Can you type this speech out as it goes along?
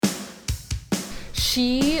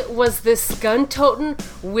She was this gun-toting,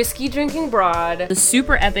 whiskey-drinking broad. The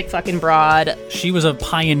super epic fucking broad. She was a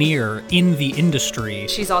pioneer in the industry.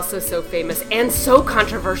 She's also so famous and so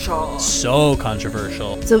controversial. So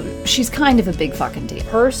controversial. So she's kind of a big fucking deal.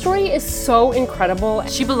 Her story is so incredible.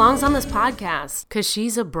 She belongs on this podcast because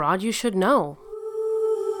she's a broad you should know.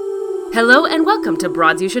 Hello and welcome to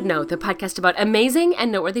Broads You Should Know, the podcast about amazing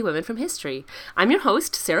and noteworthy women from history. I'm your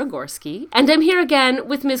host, Sarah Gorski, and I'm here again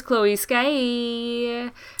with Ms. Chloe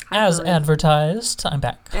Sky. As advertised, I'm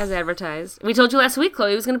back. As advertised. We told you last week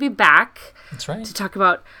Chloe was going to be back. That's right. To talk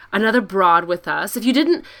about another broad with us. If you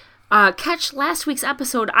didn't catch last week's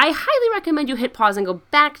episode, I highly recommend you hit pause and go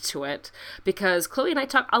back to it, because Chloe and I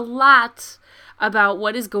talk a lot about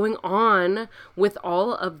what is going on with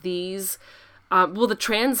all of these the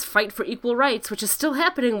trans fight for equal rights, which is still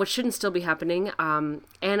happening, which shouldn't still be happening. And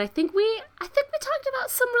I think we talked about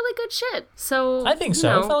some really good shit. So I think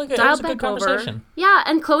so. I felt like it was a good conversation. Yeah,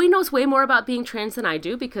 and Chloe knows way more about being trans than I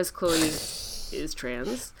do because Chloe is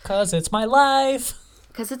trans. Because it's my life.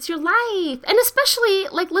 Because it's your life. And especially,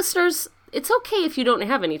 like, listeners, it's okay if you don't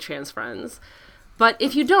have any trans friends. But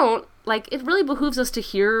if you don't, like, it really behooves us to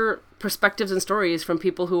hear perspectives and stories from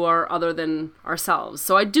people who are other than ourselves.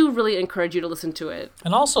 So I do really encourage you to listen to it.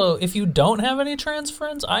 And also, if you don't have any trans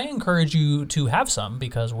friends, I encourage you to have some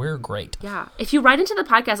because we're great. Yeah. If you write into the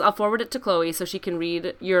podcast, I'll forward it to Chloe so she can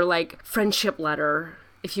read your, like, friendship letter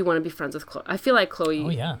if you want to be friends with Chloe. I feel like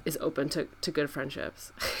Chloe is open to good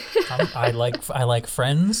friendships. I like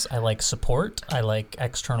friends. I like support. I like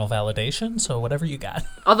external validation. So whatever you got.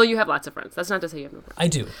 Although you have lots of friends. That's not to say you have no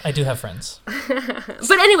friends. I do have friends.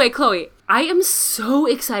 But anyway, Chloe, I am so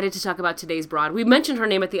excited to talk about today's broad. We mentioned her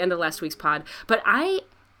name at the end of last week's pod, but I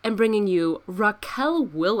am bringing you Raquel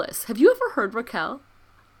Willis. Have you ever heard Raquel?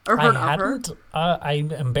 Or heard I hadn't. Of her?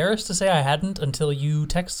 I'm embarrassed to say I hadn't until you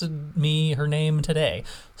texted me her name today.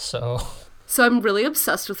 So I'm really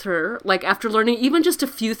obsessed with her. Like, after learning even just a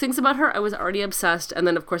few things about her, I was already obsessed. And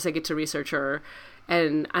then, of course, I get to research her,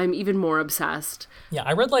 and I'm even more obsessed. Yeah,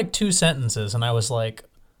 I read like 2 sentences, and I was like,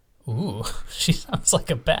 ooh, she sounds like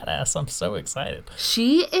a badass. I'm so excited.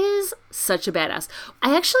 She is such a badass.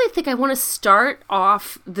 I actually think I want to start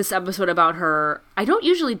off this episode about her. I don't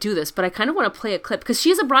usually do this, but I kind of want to play a clip because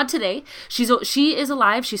she is abroad today. She is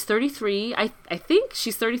alive. She's 33. I think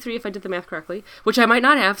she's 33 if I did the math correctly, which I might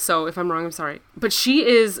not have. So if I'm wrong, I'm sorry. But she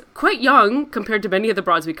is quite young compared to many of the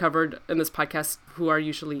broads we covered in this podcast who are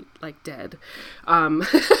usually like dead.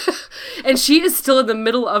 And she is still in the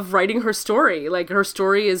middle of writing her story. Like, her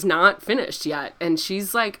story is not finished yet. And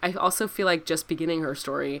she's like, I also feel like just beginning her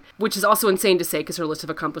story, which is also insane to say because her list of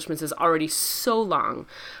accomplishments is already so long.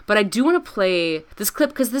 But I do want to play this clip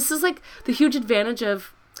because this is like the huge advantage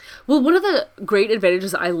of, well, one of the great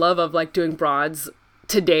advantages I love of like doing broads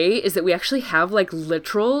today is that we actually have like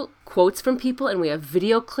literal quotes from people, and we have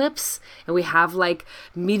video clips, and we have like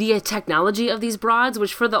media technology of these broads,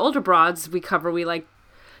 which for the older broads we cover, we like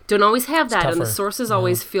don't always have that. And the sources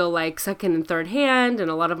always feel like second and third hand,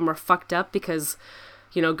 and a lot of them are fucked up because,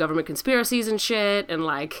 you know, government conspiracies and shit. And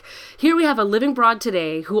like, here we have a living broad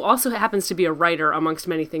today who also happens to be a writer amongst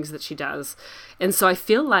many things that she does. And so I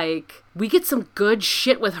feel like we get some good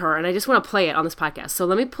shit with her, and I just want to play it on this podcast. So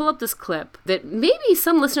let me pull up this clip that maybe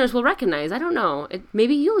some listeners will recognize. I don't know.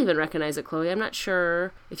 Maybe you'll even recognize it, Chloe. I'm not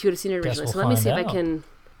sure if you would have seen it originally. So let me see if I can.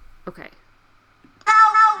 Okay.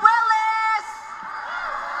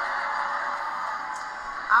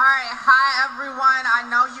 Hi everyone, I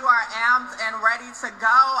know you are amped and ready to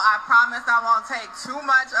go. I promise I won't take too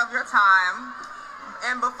much of your time.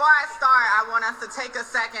 And before I start, I want us to take a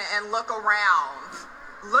second and look around.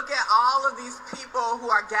 Look at all of these people who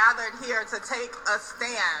are gathered here to take a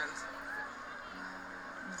stand.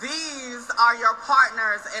 These are your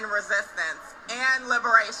partners in resistance and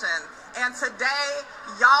liberation. And today,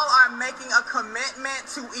 y'all are making a commitment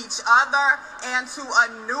to each other and to a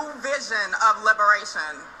new vision of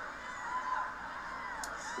liberation.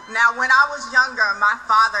 Now, when I was younger, my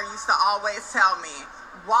father used to always tell me,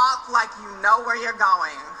 walk like you know where you're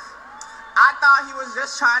going. I thought he was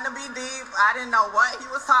just trying to be deep. I didn't know what he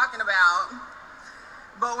was talking about.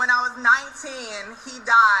 But when I was 19, he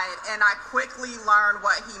died, and I quickly learned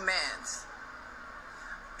what he meant.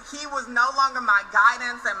 He was no longer my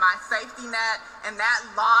guidance and my safety net, and that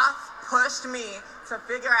loss pushed me to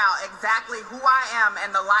figure out exactly who I am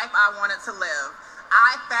and the life I wanted to live.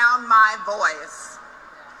 I found my voice.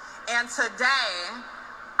 And today,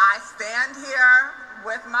 I stand here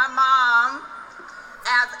with my mom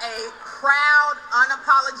as a proud,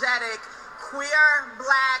 unapologetic, queer,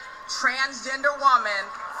 black, transgender woman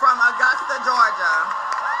from Augusta, Georgia.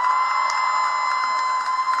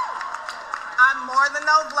 I I'm more than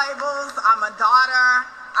those labels. I'm a daughter,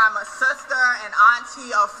 I'm a sister, an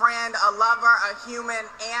auntie, a friend, a lover, a human,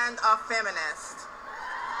 and a feminist.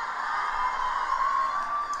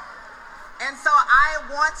 And so I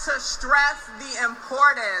want to stress the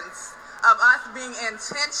importance of us being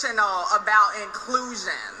intentional about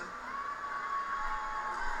inclusion.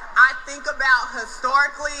 I think about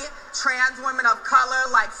historically trans women of color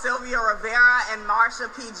like Sylvia Rivera and Marsha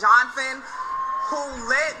P. Johnson, who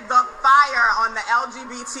lit the fire on the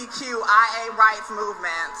LGBTQIA rights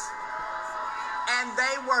movement. And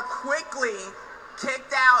they were quickly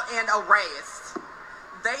kicked out and erased.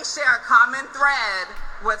 They share a common thread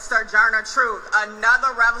with Sojourner Truth,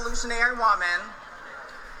 another revolutionary woman.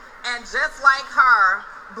 And just like her,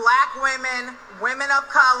 Black women, women of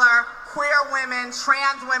color, queer women,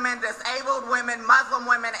 trans women, disabled women, Muslim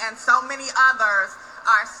women, and so many others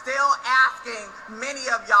are still asking many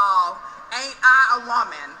of y'all, ain't I a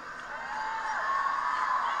woman?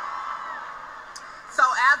 So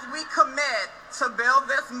as we commit to build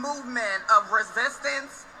this movement of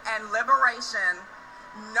resistance and liberation,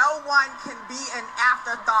 no one can be an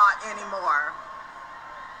afterthought anymore.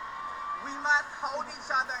 We must hold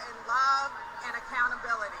each other in love and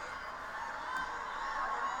accountability.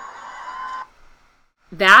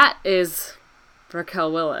 That is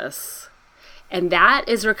Raquel Willis. And that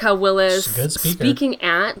is Raquel Willis She's a good speaker. speaking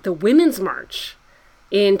at the Women's March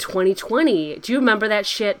in 2020. Do you remember that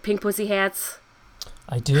shit, Pink Pussy Hats?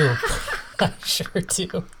 I do. I sure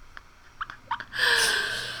do.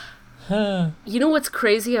 You know what's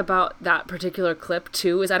crazy about that particular clip,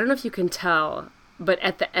 too, is I don't know if you can tell, but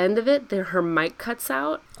at the end of it, her mic cuts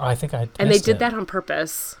out. Oh, I think I And they missed did it. that on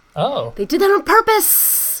purpose. Oh. They did that on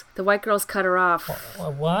purpose! The white girls cut her off.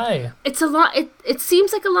 Why? It's a lot. It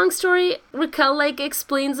seems like a long story. Raquel,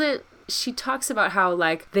 explains it. She talks about how,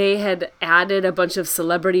 they had added a bunch of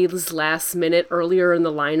celebrities last minute earlier in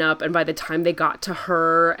the lineup, and by the time they got to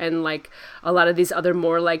her and, a lot of these other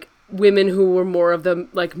more, women who were more of the,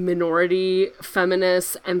 minority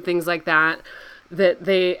feminists and things like that, that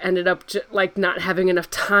they ended up not having enough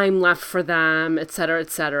time left for them, et cetera, et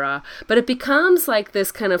cetera. But it becomes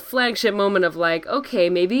this kind of flagship moment of okay,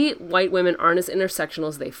 maybe white women aren't as intersectional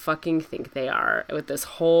as they fucking think they are with this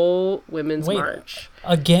whole Women's March.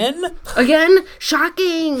 Again? Again?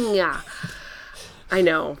 Shocking! I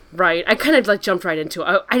know, right? I kind of jumped right into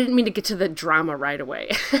it. I didn't mean to get to the drama right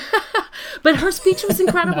away. But her speech was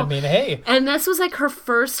incredible. I mean, hey. And this was her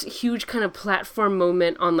first huge kind of platform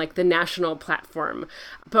moment on the national platform.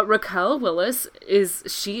 But Raquel Willis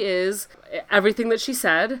is everything that she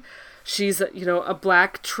said. She's, a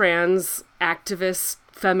Black trans activist,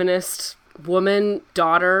 feminist, woman,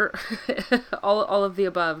 daughter, all of the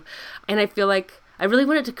above. And I feel like I really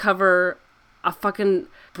wanted to cover a fucking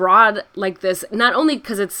broad like this, not only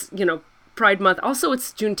because it's, Pride Month, also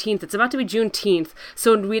it's Juneteenth. It's about to be Juneteenth.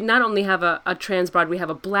 So we not only have a trans broad, we have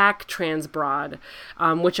a Black trans broad,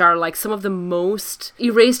 which are some of the most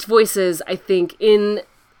erased voices, I think, in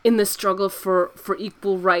the struggle for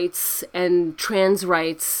equal rights and trans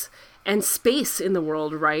rights and space in the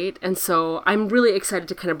world, right? And so I'm really excited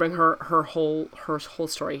to kind of bring her whole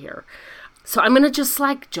story here. So I'm going to just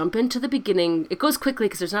jump into the beginning. It goes quickly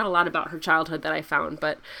because there's not a lot about her childhood that I found,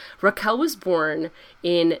 but Raquel was born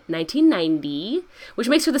in 1990, which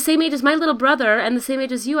makes her the same age as my little brother and the same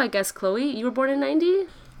age as you, I guess, Chloe. You were born in 90?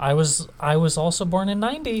 I was also born in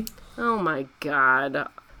 90. Oh my God.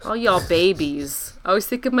 All y'all babies. I always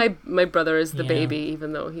think of my brother as the baby,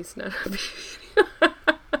 even though he's not a baby.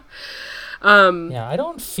 Yeah, I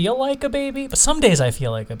don't feel like a baby, but some days I feel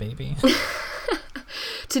like a baby.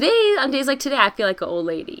 Today, on days like today, I feel like an old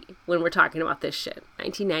lady when we're talking about this shit.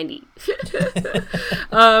 1990.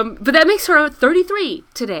 But that makes her 33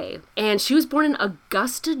 today. And she was born in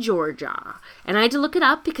Augusta, Georgia. And I had to look it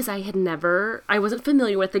up because I wasn't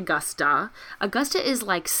familiar with Augusta. Augusta is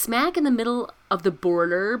smack in the middle of the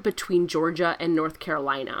border between Georgia and North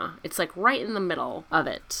Carolina. It's right in the middle of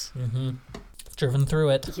it. Mm-hmm. Driven through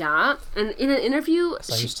it. Yeah. And in an interview...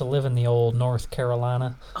 I used to live in the old North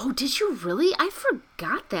Carolina. Oh, did you really? I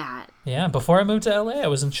forgot that. Yeah, before I moved to LA, I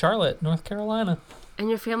was in Charlotte, North Carolina. And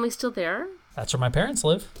your family's still there? That's where my parents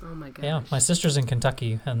live. Oh my gosh. Yeah, my sister's in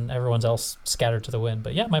Kentucky and everyone's else scattered to the wind.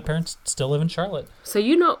 But yeah, my parents still live in Charlotte. So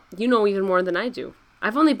you know even more than I do.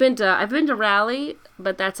 I've been to Raleigh,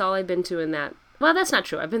 but that's all I've been to in that. Well, that's not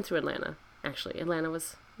true. I've been through Atlanta, actually. Atlanta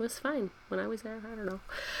was fine when I was there. I don't know.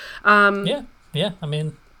 Yeah, I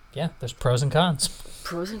mean, there's pros and cons.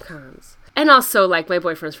 Pros and cons. And also, my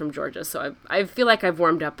boyfriend's from Georgia, so I feel like I've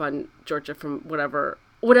warmed up on Georgia from whatever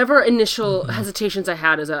initial hesitations I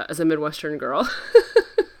had as a Midwestern girl.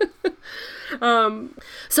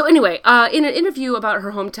 So anyway, in an interview about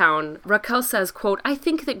her hometown, Raquel says, quote, "I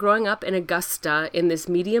think that growing up in Augusta, in this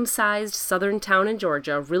medium-sized southern town in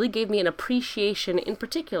Georgia, really gave me an appreciation in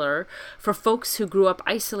particular for folks who grew up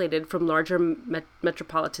isolated from larger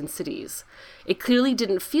metropolitan cities. It clearly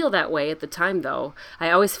didn't feel that way at the time, though.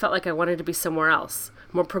 I always felt like I wanted to be somewhere else,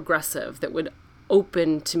 more progressive, that would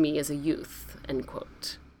open to me as a youth," end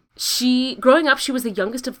quote. Growing up, she was the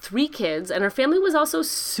youngest of 3 kids, and her family was also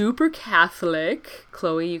super Catholic.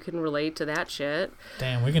 Chloe, you can relate to that shit.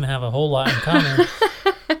 Damn, we're going to have a whole lot in common.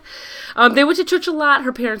 They went to church a lot.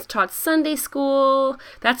 Her parents taught Sunday school.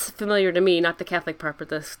 That's familiar to me, not the Catholic part, but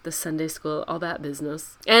the Sunday school, all that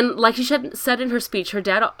business. And like she said in her speech, her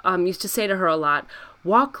dad used to say to her a lot,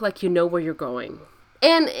 "Walk like you know where you're going."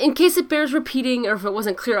 And in case it bears repeating, or if it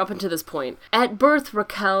wasn't clear up until this point, at birth,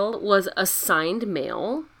 Raquel was assigned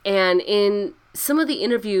male. And in some of the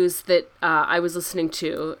interviews that I was listening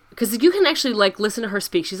to, because you can actually listen to her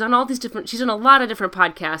speak. She's on she's on a lot of different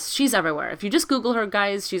podcasts. She's everywhere. If you just Google her,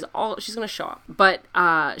 guys, she's going to show up. But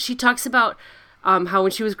she talks about how when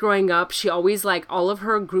she was growing up, she always, all of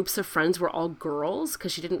her groups of friends were all girls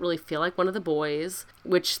because she didn't really feel like one of the boys,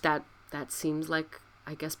 which that seems like,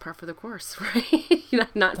 I guess, par for the course, right?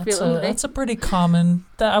 That's a pretty common,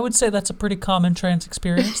 I would say that's a pretty common trans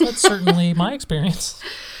experience. That's certainly my experience.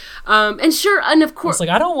 And of course, it's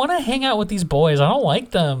I don't want to hang out with these boys. I don't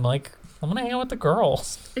like them. I want to hang out with the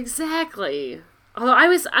girls. Exactly. Although I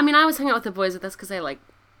was hanging out with the boys, but that's because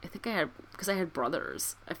I had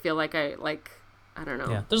brothers. I feel like I don't know.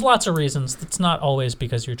 Yeah, there's lots of reasons. It's not always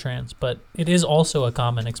because you're trans, but it is also a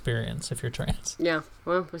common experience if you're trans. Yeah,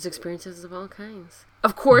 well, there's experiences of all kinds.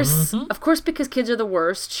 Of course, because kids are the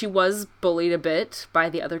worst, she was bullied a bit by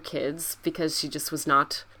the other kids because she just was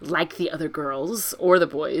not like the other girls, or the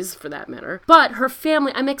boys for that matter. But her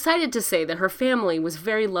family, I'm excited to say that her family was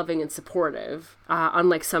very loving and supportive,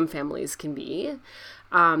 unlike some families can be.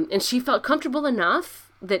 And she felt comfortable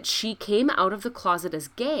enough that she came out of the closet as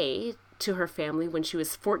gay to her family when she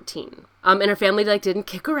was 14. And her family didn't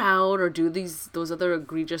kick her out or do those other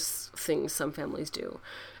egregious things some families do,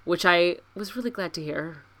 which I was really glad to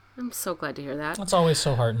hear. I'm so glad to hear that. That's always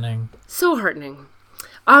so heartening. So heartening.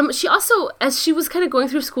 She also, as she was kind of going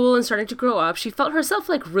through school and starting to grow up, she felt herself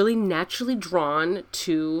really naturally drawn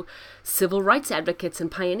to civil rights advocates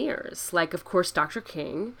and pioneers, of course, Dr.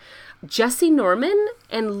 King, Jesse Norman,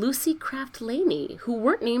 and Lucy Craft Laney, who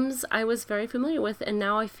weren't names I was very familiar with, and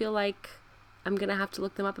now I feel like I'm going to have to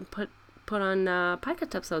look them up and put on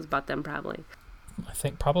podcast episodes about them, probably. I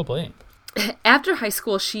think probably. After high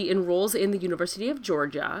school, she enrolls in the University of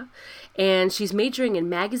Georgia, and she's majoring in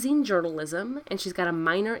magazine journalism, and she's got a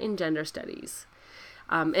minor in gender studies.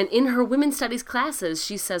 And in her women's studies classes,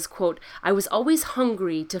 she says, quote, "I was always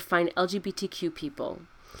hungry to find LGBTQ people.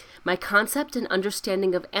 My concept and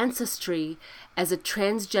understanding of ancestry as a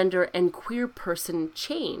transgender and queer person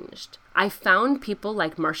changed. I found people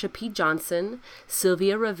like Marsha P. Johnson,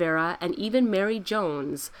 Sylvia Rivera, and even Mary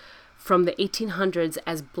Jones from the 1800s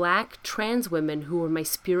as Black trans women who were my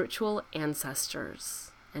spiritual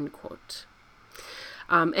ancestors," end quote.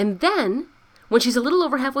 And then, when she's a little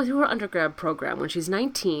over halfway through her undergrad program, when she's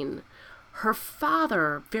 19, her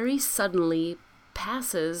father very suddenly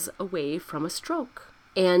passes away from a stroke.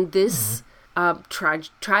 And this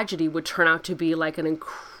tragedy would turn out to be an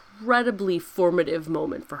incredibly formative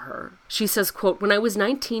moment for her. She says, quote, "When I was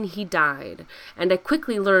 19, he died, and I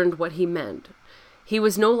quickly learned what he meant. He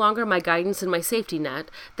was no longer my guidance and my safety net.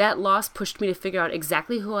 That loss pushed me to figure out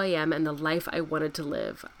exactly who I am and the life I wanted to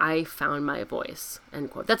live. I found my voice,"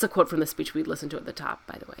 end quote. That's a quote from the speech we listened to at the top,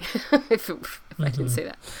 by the way, if I didn't say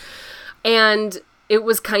that. And it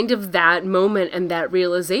was kind of that moment and that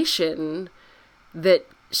realization that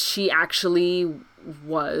she actually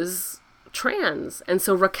was trans. And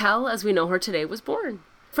so Raquel, as we know her today, was born.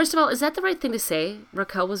 First of all, is that the right thing to say?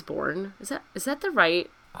 Raquel was born? Is that the right?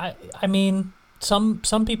 I mean, some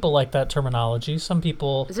people like that terminology. Some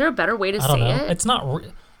people. Is there a better way to I don't say know.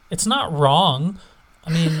 it? It's not wrong. I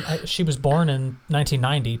mean, she was born in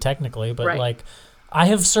 1990 technically, but right. I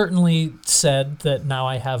have certainly said that now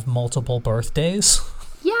I have multiple birthdays.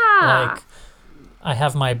 Yeah. I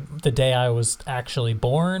have the day I was actually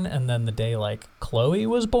born, and then the day Chloe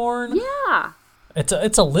was born. Yeah.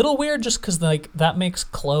 It's a little weird just because that makes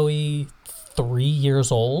Chloe 3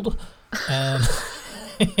 years old, and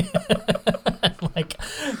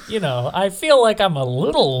I feel like I'm a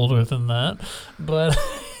little older than that, but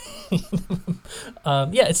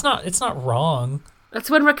yeah, it's not wrong.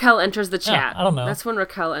 That's when Raquel enters the chat. Yeah, I don't know. That's when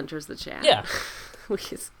Raquel enters the chat. Yeah.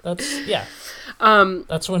 That's yeah.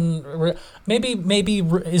 That's when maybe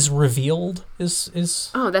is revealed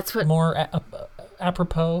is. Oh, that's what more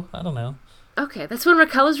apropos. I don't know. Okay, that's when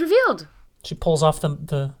Raquel is revealed. She pulls off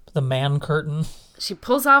the man curtain. She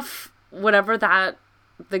pulls off whatever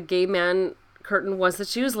the gay man curtain was that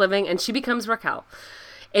she was living, and she becomes Raquel.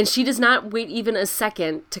 And she does not wait even a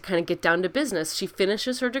second to kind of get down to business. She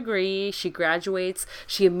finishes her degree, she graduates,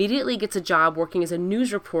 she immediately gets a job working as a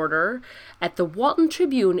news reporter at the Walton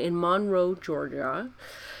Tribune in Monroe, Georgia.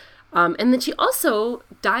 And then she also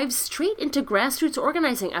dives straight into grassroots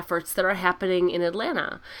organizing efforts that are happening in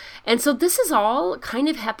Atlanta. And so this is all kind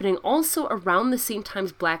of happening also around the same time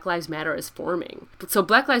Black Lives Matter is forming. So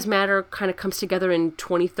Black Lives Matter kind of comes together in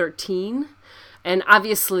 2013. And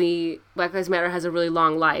obviously, Black Lives Matter has a really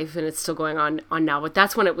long life, and it's still going on now. But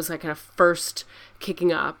that's when it was like kind of first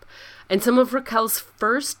kicking up. And some of Raquel's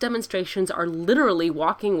first demonstrations are literally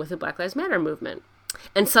walking with the Black Lives Matter movement.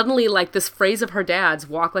 And suddenly, like, this phrase of her dad's,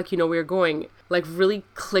 walk like you know where you're going, like, really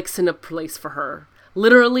clicks into place for her.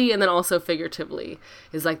 Literally, and then also figuratively,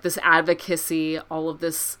 is like this advocacy, all of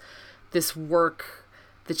this work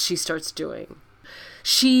that she starts doing.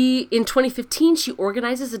 In 2015, she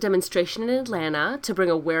organizes a demonstration in Atlanta to bring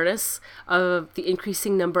awareness of the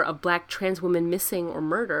increasing number of Black trans women missing or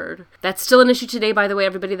murdered. That's still an issue today, by the way,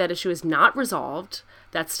 everybody. That issue is not resolved.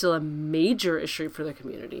 That's still a major issue for the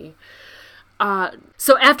community.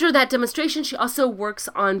 So after that demonstration, she also works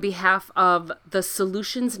on behalf of the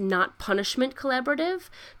Solutions Not Punishment Collaborative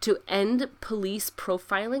to end police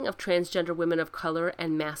profiling of transgender women of color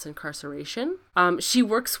and mass incarceration. She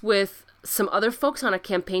works with some other folks on a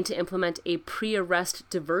campaign to implement a pre-arrest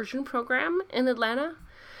diversion program in Atlanta.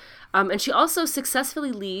 And she also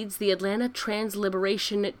successfully leads the Atlanta Trans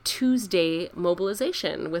Liberation Tuesday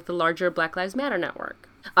mobilization with the larger Black Lives Matter network.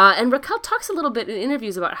 And Raquel talks a little bit in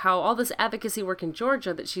interviews about how all this advocacy work in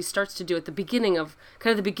Georgia that she starts to do at the beginning of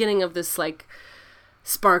this like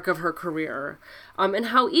spark of her career. And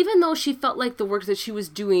how even though she felt like the work that she was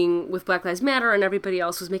doing with Black Lives Matter and everybody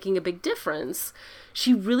else was making a big difference,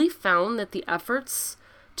 she really found that the efforts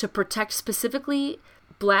to protect specifically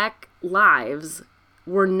Black lives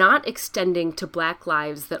were not extending to Black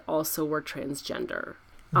lives that also were transgender.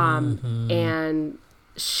 And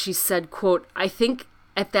she said, quote, "I think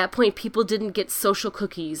at that point, people didn't get social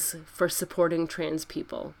cookies for supporting trans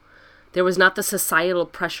people. There was not the societal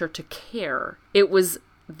pressure to care. It was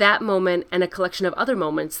that moment and a collection of other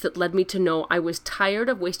moments that led me to know I was tired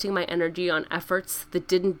of wasting my energy on efforts that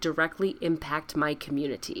didn't directly impact my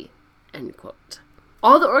community." End quote.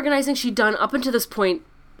 All the organizing she'd done up until this point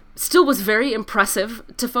still was very impressive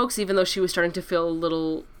to folks, even though she was starting to feel a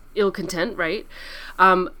little ill-content, right?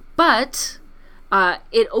 But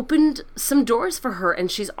it opened some doors for her,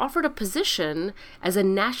 and she's offered a position as a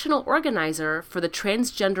national organizer for the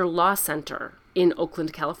Transgender Law Center in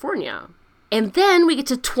Oakland, California. And then we get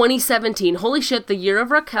to 2017. Holy shit, the year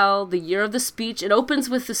of Raquel, the year of the speech. It opens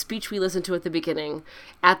with the speech we listened to at the beginning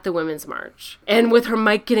at the Women's March. And with her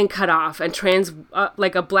mic getting cut off and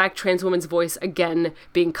like a Black trans woman's voice again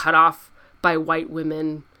being cut off by white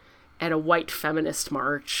women at a white feminist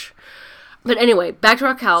march. But anyway, back to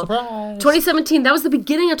Raquel. Surprise. 2017, that was the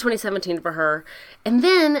beginning of 2017 for her. And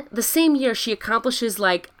then the same year she accomplishes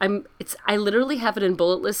I literally have it in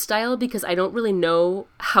bullet list style because I don't really know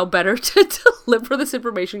how better to deliver this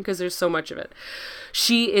information because there's so much of it.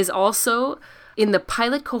 She is also in the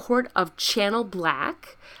pilot cohort of Channel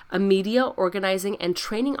Black, a media organizing and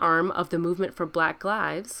training arm of the Movement for Black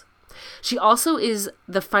Lives. She also is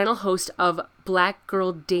the final host of Black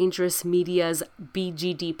Girl Dangerous Media's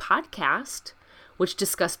BGD podcast, which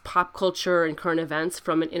discussed pop culture and current events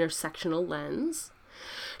from an intersectional lens.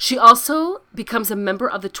 She also becomes a member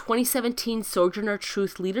of the 2017 Sojourner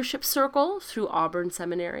Truth Leadership Circle through Auburn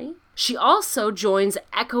Seminary. She also joins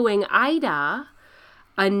Echoing Ida,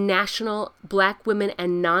 a national Black women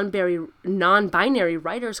and non-binary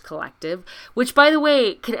writers collective, which, by the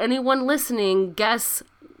way, can anyone listening guess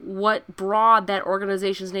what broad that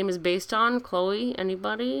organization's name is based on? Chloe,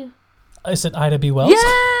 anybody? Is it Ida B. Wells?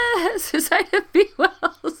 Yes, it's Ida B.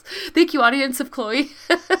 Wells. Thank you, audience of Chloe.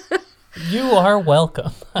 You are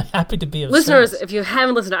welcome. I'm happy to be of Listeners, service. if you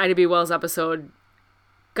haven't listened to Ida B. Wells' episode,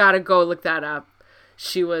 gotta go look that up.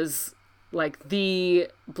 She was like the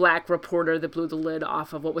Black reporter that blew the lid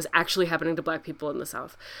off of what was actually happening to Black people in the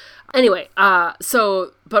South. Anyway,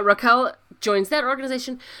 but Raquel joins that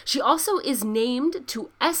organization. She also is named to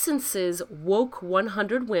Essence's Woke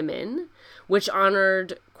 100 Women, which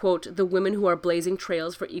honored, quote, the women who are blazing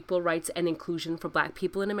trails for equal rights and inclusion for Black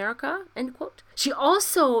people in America, end quote. She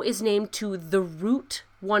also is named to the Root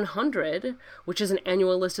 100, which is an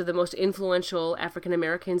annual list of the most influential African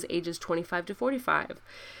Americans ages 25 to 45.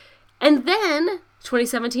 And then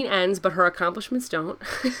 2017 ends, but her accomplishments don't.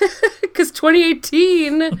 Because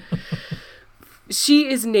 2018, she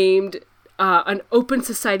is named an Open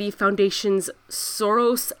Society Foundation's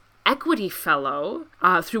Soros Equity Fellow,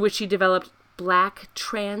 through which she developed Black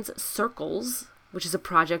Trans Circles, which is a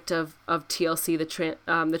project of TLC, the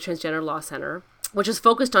Transgender Law Center, which is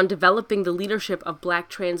focused on developing the leadership of Black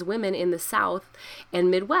trans women in the South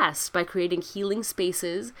and Midwest by creating healing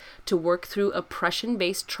spaces to work through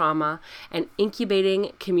oppression-based trauma and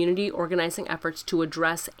incubating community organizing efforts to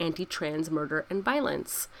address anti-trans murder and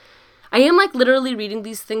violence. I am like literally reading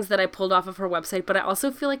these things that I pulled off of her website, but I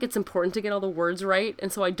also feel like it's important to get all the words right,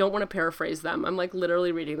 and so I don't want to paraphrase them. I'm like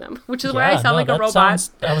literally reading them, which is why I sound like a robot.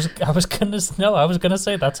 I was gonna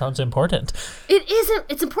say that sounds important. It isn't.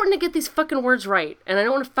 It's important to get these fucking words right, and I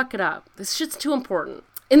don't want to fuck it up. This shit's too important.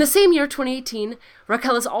 In the same year, 2018,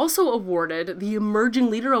 Raquel is also awarded the Emerging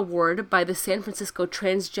Leader Award by the San Francisco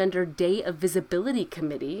Transgender Day of Visibility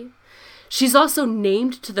Committee. She's also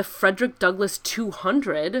named to the Frederick Douglass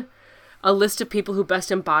 200, a list of people who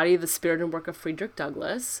best embody the spirit and work of Frederick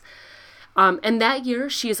Douglass. And that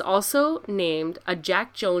year, she is also named a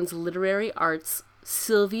Jack Jones Literary Arts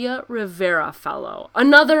Sylvia Rivera Fellow,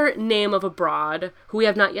 another name of a broad who we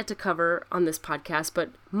have not yet to cover on this podcast,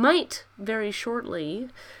 but might very shortly,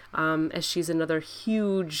 as she's another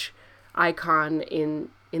huge icon in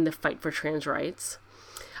the fight for trans rights.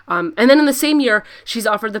 And then in the same year, she's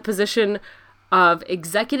offered the position of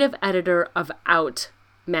executive editor of Out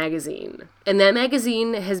magazine. And that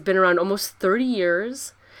magazine has been around almost 30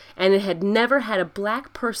 years, and it had never had a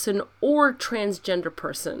Black person or transgender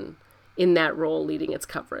person in that role leading its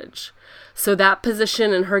coverage. So that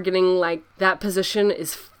position and her getting like that position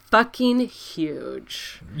is fucking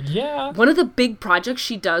huge. Yeah. One of the big projects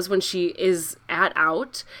she does when she is at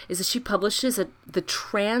Out is that she publishes the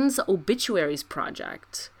Trans Obituaries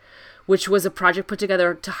Project, which was a project put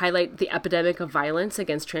together to highlight the epidemic of violence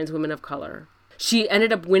against trans women of color. She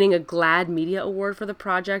ended up winning a GLAAD Media Award for the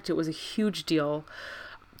project. It was a huge deal.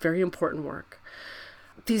 Very important work.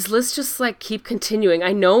 These lists just like keep continuing.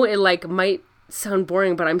 I know it like might sound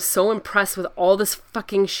boring, but I'm so impressed with all this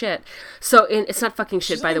fucking shit. So it's not fucking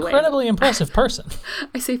shit, by the way. She's an incredibly impressive person.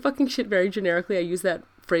 I say fucking shit very generically. I use that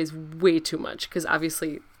phrase way too much because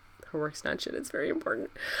obviously her work's not shit. It's very important.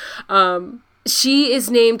 She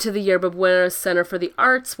is named to the Yerba Buena Center for the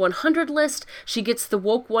Arts 100 list. She gets the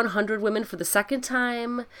Woke 100 Women for the second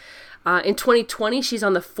time. In 2020, she's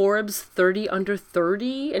on the Forbes 30 Under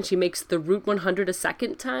 30, and she makes the Root 100 a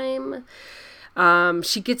second time.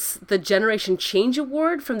 She gets the Generation Change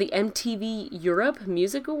Award from the MTV Europe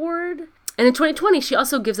Music Award. And in 2020, she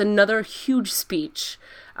also gives another huge speech.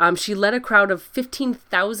 She led a crowd of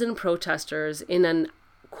 15,000 protesters in an,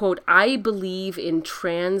 quote, "I believe in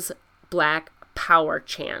trans Black power"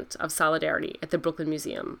 chant of solidarity at the Brooklyn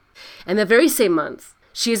Museum. And the very same month,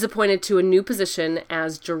 she is appointed to a new position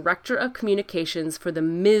as Director of Communications for the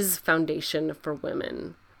Ms. Foundation for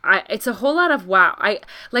Women. It's a whole lot of wow. I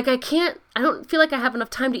don't feel like I have enough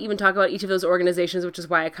time to even talk about each of those organizations, which is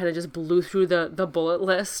why I kind of just blew through the bullet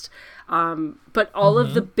list. But all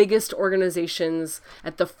of the biggest organizations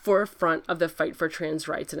at the forefront of the fight for trans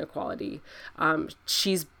rights and equality,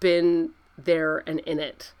 she's been there and in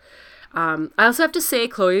it. I also have to say,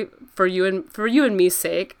 Chloe, for you and me's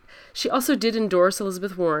sake, she also did endorse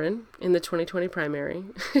Elizabeth Warren in the 2020 primary.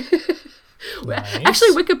 Nice.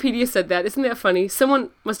 Actually, Wikipedia said that. Isn't that funny? Someone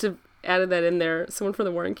must have added that in there. Someone from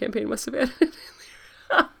the Warren campaign must have added it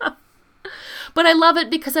in there. But I love it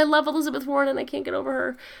because I love Elizabeth Warren and I can't get over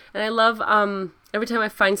her. And I love, every time I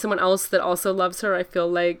find someone else that also loves her, I feel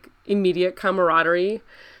like immediate camaraderie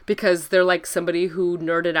because they're like somebody who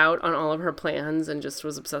nerded out on all of her plans and just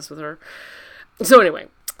was obsessed with her. So anyway,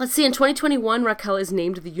 let's see. In 2021, Raquel is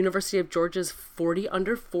named the University of Georgia's 40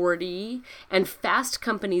 Under 40 and Fast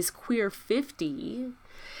Company's Queer 50.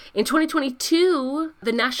 In 2022,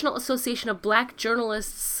 the National Association of Black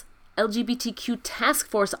Journalists LGBTQ Task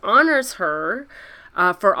Force honors her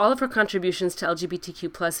for all of her contributions to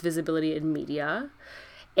LGBTQ plus visibility in media.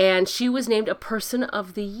 And she was named a Person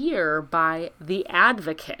of the Year by The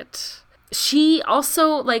Advocate. She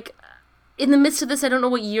also, in the midst of this, I don't know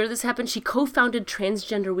what year this happened, she co-founded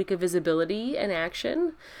Transgender Week of Visibility and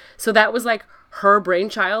Action. So that was her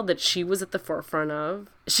brainchild that she was at the forefront of.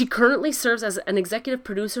 She currently serves as an executive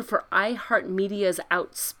producer for iHeartMedia's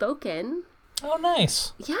Outspoken. Oh,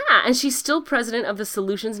 nice. Yeah, and she's still president of the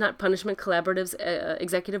Solutions Not Punishment Collaborative's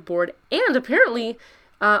executive board and apparently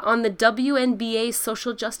on the WNBA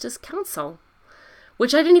Social Justice Council.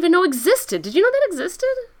 which I didn't even know existed. Did you know that existed?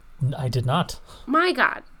 I did not. My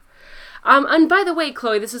God. And by the way,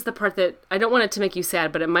 Chloe, this is the part that I don't want it to make you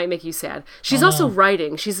sad, but it might make you sad. She's also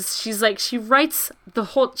writing. She writes the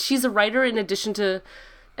whole, she's a writer in addition to,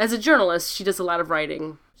 as a journalist, she does a lot of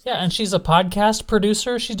writing. Yeah, and she's a podcast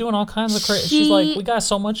producer. She's doing all kinds of crazy. She's like, we got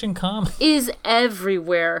so much in common. Is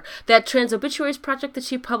everywhere. That trans obituaries project that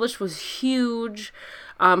she published was huge.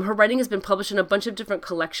 Her writing has been published in a bunch of different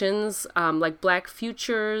collections, like Black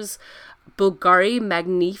Futures, Bulgari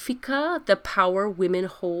Magnifica, The Power Women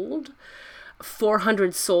Hold,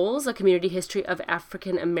 400 Souls, A Community History of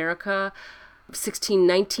African America,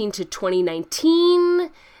 1619 to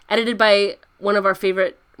 2019, edited by one of our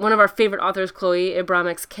favorite authors, Chloe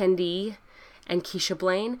Abramics Kendi and Keisha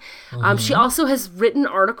Blaine. She also has written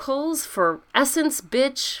articles for Essence,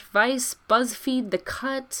 Bitch, Vice, BuzzFeed, The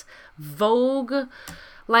Cut, Vogue.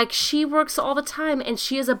 Like, she works all the time, and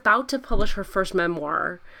she is about to publish her first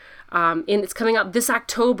memoir. And it's coming out this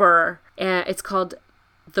October. It's called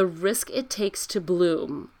The Risk It Takes to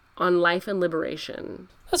Bloom, on Life and Liberation.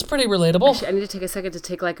 That's pretty relatable. Actually, I need to take a second to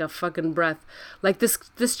take like a fucking breath. Like,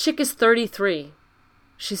 this chick is 33.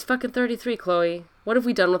 She's fucking 33, Chloe. What have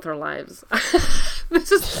we done with our lives?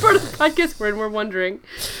 This is part of the podcast we're wondering.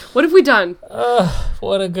 What have we done?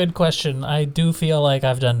 What a good question. I do feel like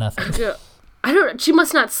I've done nothing. She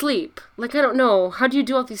must not sleep. Like, I don't know. How do you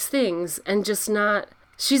do all these things and just not...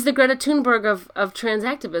 She's the Greta Thunberg of trans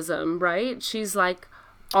activism, right? She's like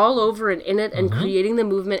all over and in it and creating the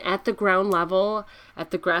movement at the ground level,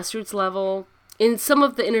 at the grassroots level. In some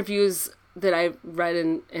of the interviews that I read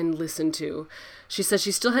and listened to, she says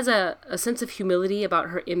she still has a sense of humility about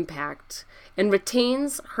her impact and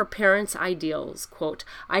retains her parents' ideals. Quote,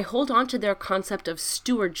 I hold on to their concept of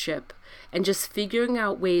stewardship and just figuring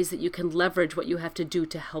out ways that you can leverage what you have to do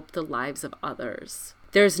to help the lives of others.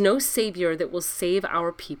 There's no savior that will save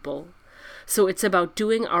our people. So it's about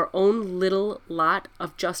doing our own little lot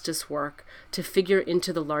of justice work to figure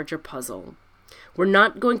into the larger puzzle. We're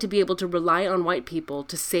not going to be able to rely on white people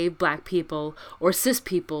to save black people or cis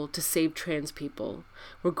people to save trans people.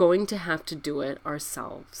 We're going to have to do it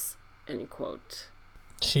ourselves. End quote.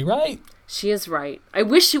 She right. She is right. I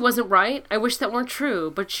wish she wasn't right. I wish that weren't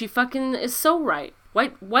true, but she fucking is so right.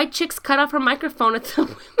 White chicks cut off her microphone at the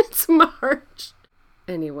Women's March.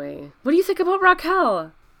 Anyway, what do you think about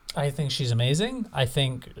Raquel? I think she's amazing. I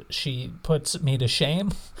think she puts me to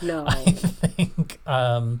shame. No. I think...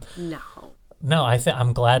 No. No,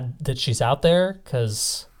 I'm glad that she's out there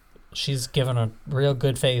because she's given a real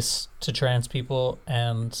good face to trans people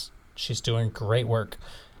and she's doing great work.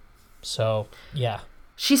 So, yeah.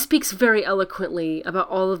 She speaks very eloquently about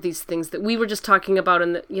all of these things that we were just talking about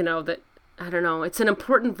and that, I don't know, it's an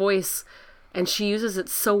important voice and she uses it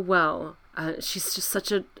so well. She's just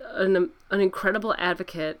such an incredible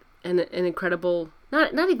advocate and an incredible,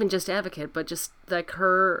 not even just advocate, but just like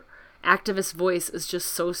her activist voice is just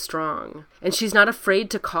so strong. And she's not afraid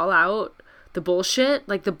to call out the bullshit,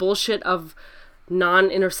 like the bullshit of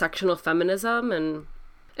non-intersectional feminism. And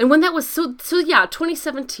when that was, so yeah,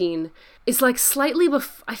 2017 is like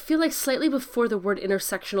I feel like slightly before the word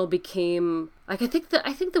intersectional became, like, I think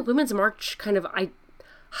the Women's March kind of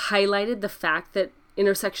highlighted the fact that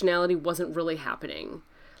intersectionality wasn't really happening.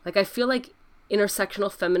 Like, I feel like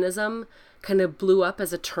intersectional feminism kind of blew up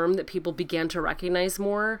as a term that people began to recognize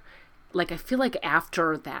more. Like, I feel like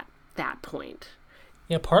after that point.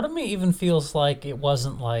 Yeah, part of me even feels like it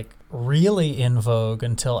wasn't like really in vogue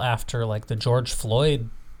until after like the George Floyd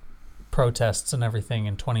protests and everything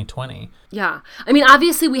in 2020. Yeah. I mean,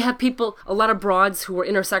 obviously we have a lot of broads who were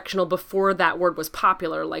intersectional before that word was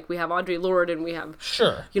popular. Like, we have Audre Lorde and we have,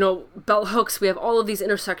 sure, Bell Hooks. We have all of these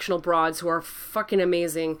intersectional broads who are fucking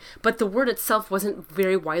amazing. But the word itself wasn't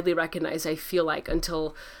very widely recognized, I feel like,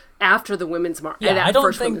 until after the Women's March. Yeah,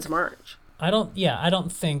 Women's March. I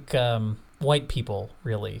don't think white people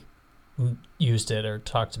really used it or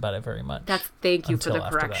talked about it very much. Thank you for the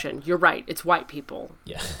correction. You're right. It's white people.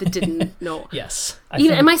 Yeah. That didn't know. Yes.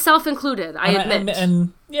 And myself included, I admit.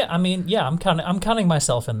 I'm counting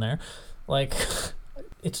myself in there. Like,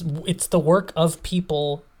 it's the work of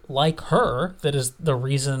people like her that is the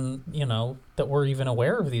reason, that we're even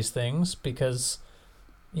aware of these things, because,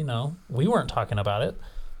 we weren't talking about it.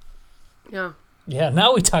 Yeah. Yeah,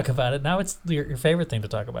 now we talk about it. Now it's your favorite thing to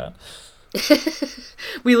talk about.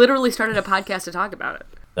 We literally started a podcast to talk about it.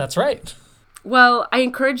 That's right. Well, I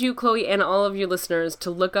encourage you, Chloe, and all of you listeners to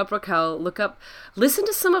look up Raquel, listen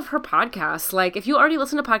to some of her podcasts. Like, if you already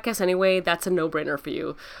listen to podcasts anyway, that's a no-brainer for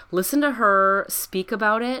you. Listen to her speak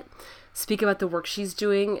about it, speak about the work she's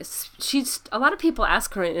doing. A lot of people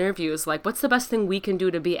ask her in interviews, like, what's the best thing we can do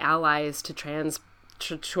to be allies to trans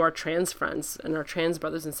to our trans friends and our trans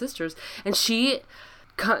brothers and sisters. And she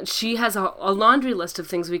has a laundry list of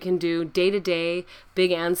things we can do day to day,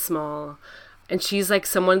 big and small. And she's like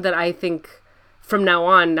someone that I think from now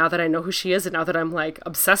on, now that I know who she is and now that I'm like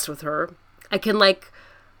obsessed with her, I can like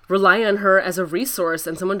rely on her as a resource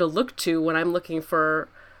and someone to look to when I'm looking for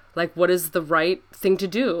like what is the right thing to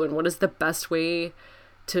do and what is the best way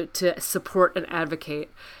to support and advocate.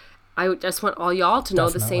 I just want all y'all to know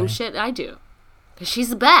the same shit I do. Because she's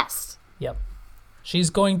the best. Yep. She's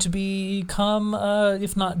going to become,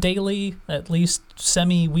 if not daily, at least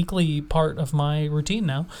semi-weekly part of my routine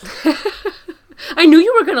now. I knew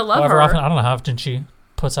you were going to love her. Often, I don't know how often she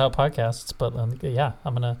puts out podcasts, but yeah,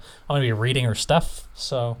 I'm gonna be reading her stuff.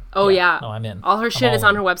 So yeah. No, I'm in. All her shit is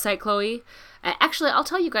on her website, Chloe. Actually, I'll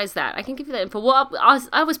tell you guys that. I can give you that info. Well, I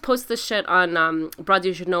always post this shit on Broads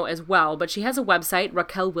You Should Know as well, but she has a website,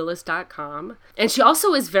 RaquelWillis.com. And she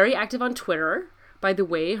also is very active on Twitter. By the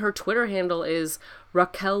way, her Twitter handle is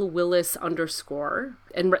RaquelWillis_.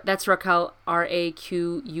 And that's Raquel,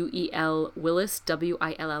 RAQUEL, Willis,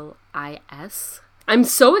 WILLIS. I'm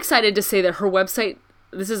so excited to say that her website,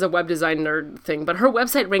 this is a web design nerd thing, but her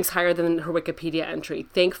website ranks higher than her Wikipedia entry.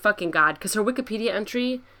 Thank fucking God, because her Wikipedia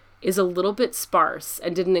entry is a little bit sparse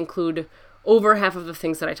and didn't include over half of the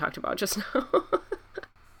things that I talked about just now.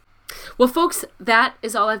 Well, folks, that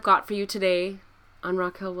is all I've got for you today on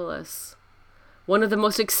Raquel Willis. One of the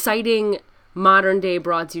most exciting modern day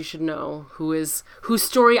broads you should know, whose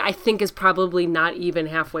story I think is probably not even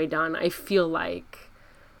halfway done. I feel like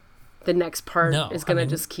the next part is going to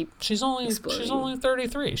just keep exploding. She's only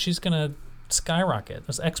 33. She's going to skyrocket.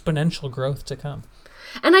 There's exponential growth to come.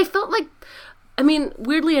 And I felt like, I mean,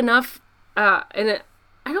 weirdly enough, I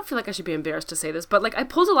don't feel like I should be embarrassed to say this, but like I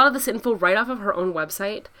pulled a lot of this info right off of her own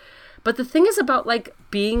website. But the thing is about like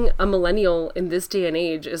being a millennial in this day and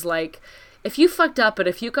age is like, if you fucked up and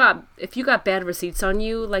if you got bad receipts on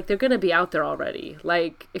you, like they're going to be out there already.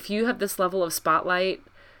 Like if you have this level of spotlight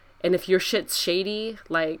and if your shit's shady,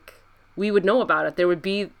 like we would know about it. There would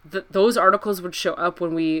be those articles would show up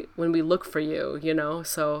when we look for you, you know?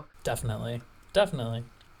 So Definitely.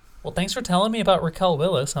 Well, thanks for telling me about Raquel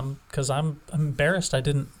Willis. Because I'm embarrassed I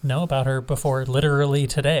didn't know about her before literally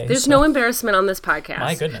today. There's no embarrassment on this podcast.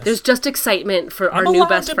 My goodness. There's just excitement for our new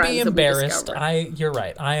best friends. I'm allowed to be embarrassed. You're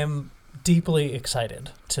right. I am deeply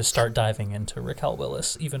excited to start diving into Raquel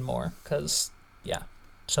Willis even more. Because, yeah.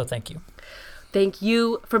 So thank you. Thank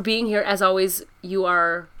you for being here. As always, you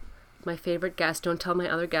are my favorite guest. Don't tell my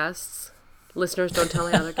other guests. Listeners, don't tell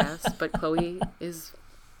my other guests. But Chloe is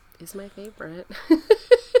my favorite.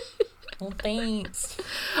 Well, thanks.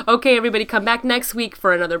 Okay, everybody, come back next week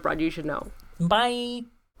for another Broad You Should Know. Bye.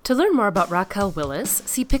 To learn more about Raquel Willis,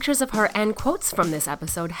 see pictures of her and quotes from this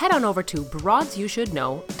episode, head on over to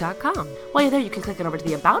broadsyoushouldknow.com. While you're there, you can click on over to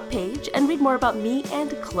the About page and read more about me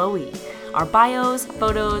and Chloe. Our bios,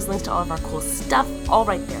 photos, links to all of our cool stuff, all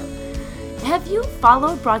right there. Have you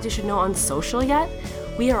followed Broads You Should Know on social yet?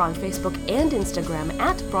 We are on Facebook and Instagram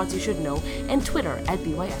at Broads You Should Know and Twitter at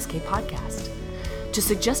BYSK Podcast. To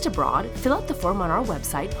suggest a broad, fill out the form on our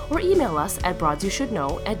website or email us at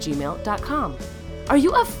broadsyoushouldknow@gmail.com. Are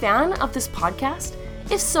you a fan of this podcast?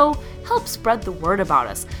 If so, help spread the word about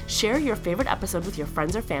us. Share your favorite episode with your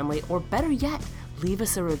friends or family, or better yet, leave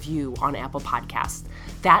us a review on Apple Podcasts.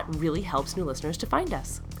 That really helps new listeners to find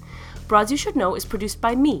us. Broads You Should Know is produced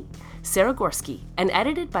by me, Sarah Gorski, and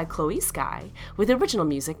edited by Chloe Sky, with original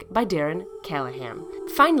music by Darren Callahan.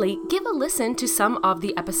 Finally, give a listen to some of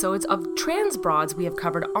the episodes of trans broads we have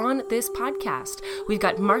covered on this podcast. We've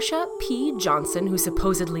got Marsha P. Johnson, who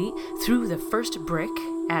supposedly threw the first brick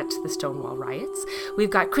at the Stonewall riots. We've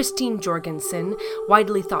got Christine Jorgensen,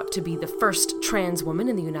 widely thought to be the first trans woman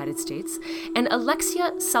in the United States, and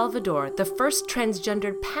Alexia Salvador, the first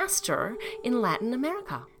transgendered pastor in Latin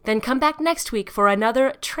America. Then come back next week for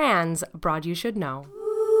another trans Broad You Should Know.